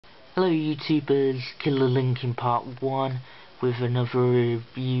Hello YouTubers, Killer Link in part 1 with another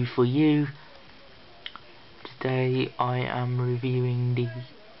review for you. Today I am reviewing the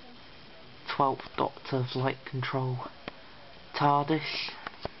 12th Doctor Flight Control Tardis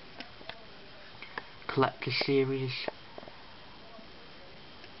Collector Series.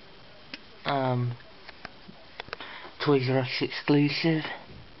 Toys R Us exclusive.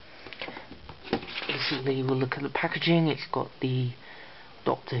 Basically we'll look at the packaging. It's got the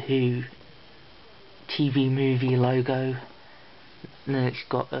Doctor Who TV movie logo, and then it's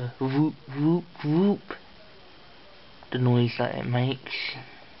got a whoop whoop whoop, the noise that it makes.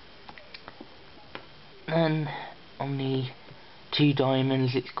 Then on the 2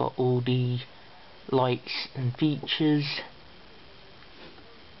 diamonds it's got all the lights and features.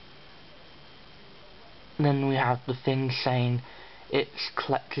 And then we have the thing saying it's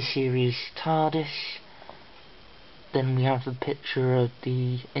Collector Series TARDIS. Then we have a picture of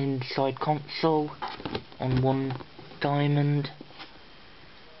the inside console on 1 diamond.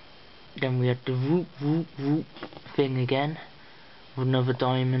 Then we have the whoop whoop whoop thing again, with another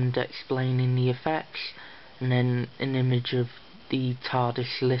diamond explaining the effects, and then an image of the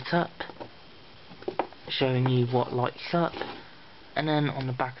TARDIS lit up, showing you what lights up. And then on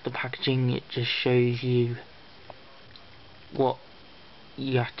the back of the packaging it just shows you what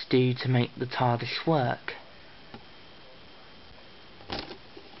you have to do to make the TARDIS work.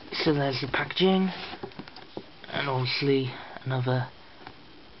 So there's the packaging, and obviously another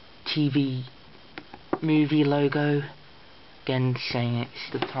TV movie logo, again saying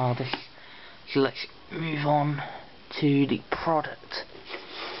it's the TARDIS. So let's move on to the product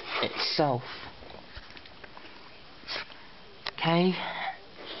itself. Okay,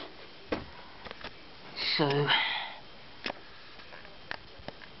 so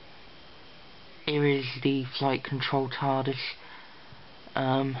here is the Flight Control TARDIS.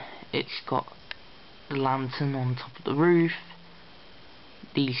 It's got the lantern on top of the roof,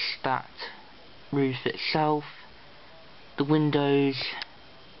 the stacked roof itself, the windows.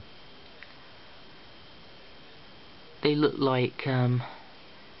 They look like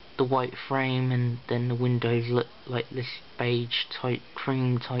the white frame, and then the windows look like this beige type,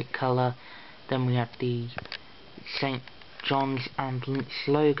 cream type colour. Then we have the St. John's Ambulance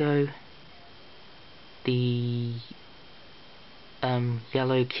logo, the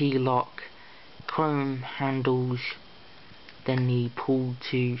yellow key lock, chrome handles, then the pull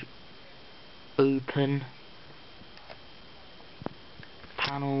to open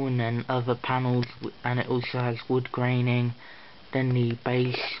panel, and then other panels, and it also has wood graining. Then the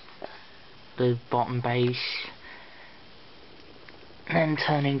base, the bottom base. Then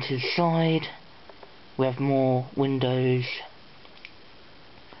turning to the side, we have more windows,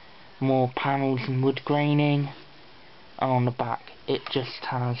 more panels and wood graining. And on the back it just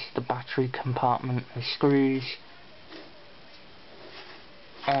has the battery compartment and screws.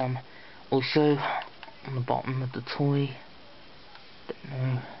 Also on the bottom of the toy,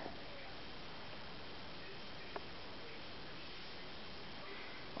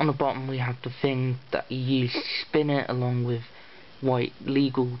 on the bottom we have the thing that you use to spin it, along with white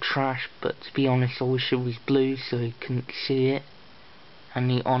legal trash, but to be honest I wish it was blue so you couldn't see it, and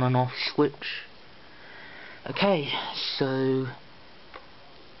the on and off switch. Okay, so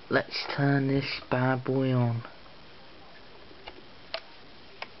let's turn this bad boy on.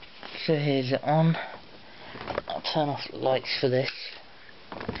 So here's it on. I'll turn off the lights for this.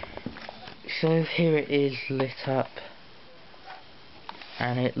 So here it is lit up,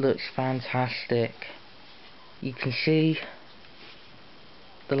 and it looks fantastic. You can see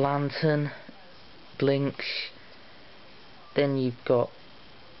the lantern blinks, then you've got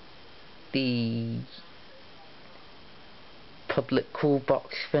the public call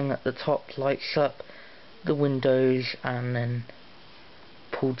box thing at the top lights up, the windows, and then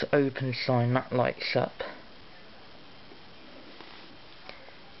pull to open sign that lights up.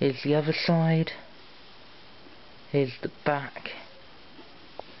 Here's the other side, here's the back,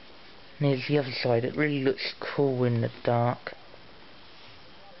 and here's the other side. It really looks cool in the dark.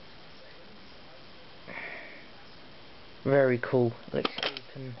 Very cool. Let's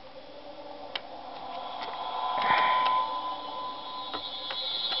open.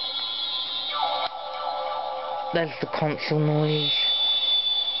 There's the console noise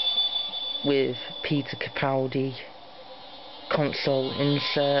with Peter Capaldi console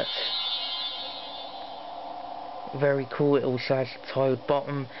insert. Very cool. It also has a tiled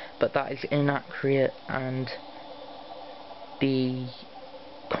bottom, but that is inaccurate, and the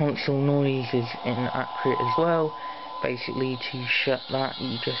console noise is inaccurate as well. Basically, to shut that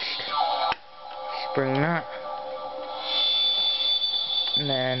you just spring that, and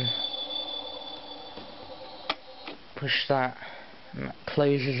then push that, and that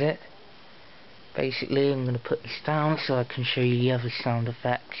closes it. Basically, I'm going to put this down so I can show you the other sound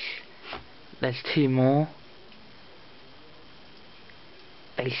effects. There's two more.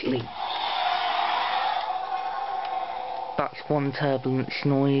 Basically, that's one turbulence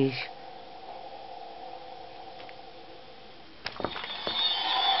noise.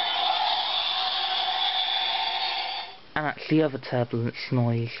 And that's the other turbulence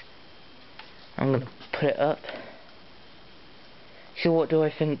noise. I'm going to put it up. So what do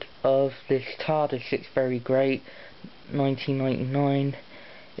I think of this Tardis? It's very great. 1999.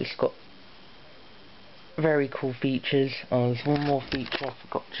 It's got very cool features. Oh, there's one more feature I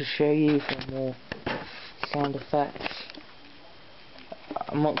forgot to show you. One more sound effects.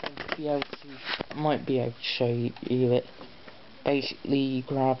 I'm not going to be able to. I might be able to show you it. Basically, you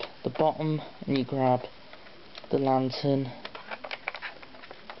grab the bottom and you grab the lantern,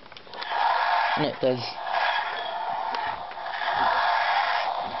 and it does.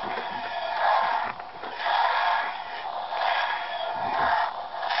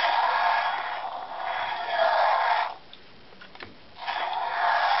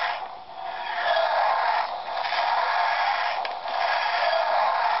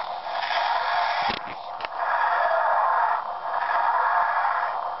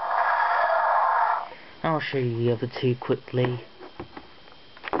 I'll show you the other two quickly.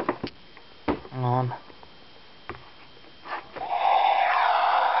 Hang on.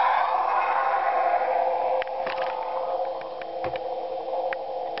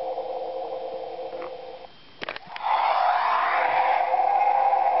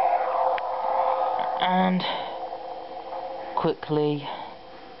 And quickly,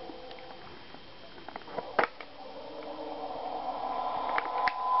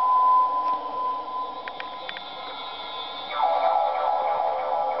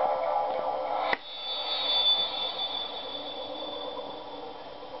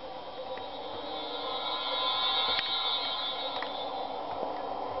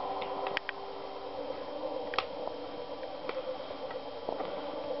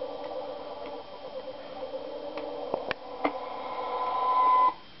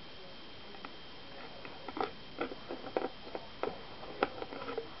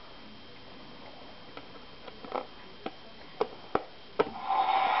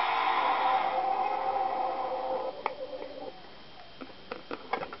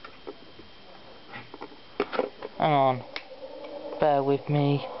 hang on, bear with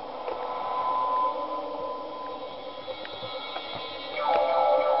me.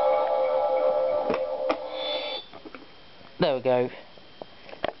 There we go.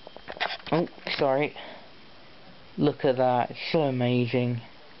 Oh, sorry. Look at that, it's so amazing.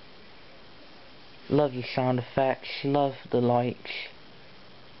 Love your sound effects, love the lights.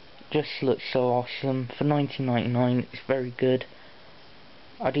 Just looks so awesome. For 1999, it's very good.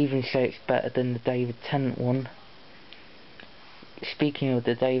 I'd even say it's better than the David Tennant one. Speaking of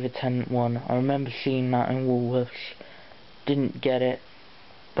the David Tennant one, I remember seeing that in Woolworths. Didn't get it,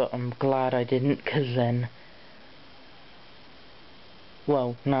 but I'm glad I didn't, because then,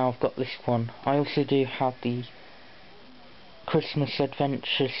 well, now I've got this one. I also do have the Christmas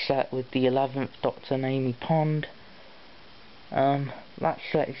Adventure set with the 11th Doctor and Amy Pond. That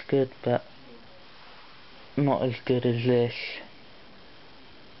set is good, but not as good as this.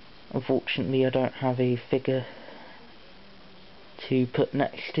 Unfortunately, I don't have a figure to put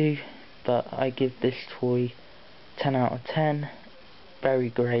next to, but I give this toy 10 out of 10. Very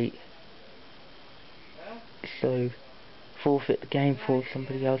great. So, forfeit the game before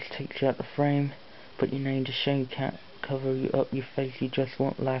somebody else takes you out the frame. Put your name to shame, can't cover you up your face, you just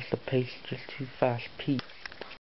won't last, the pace is just too fast. Peace.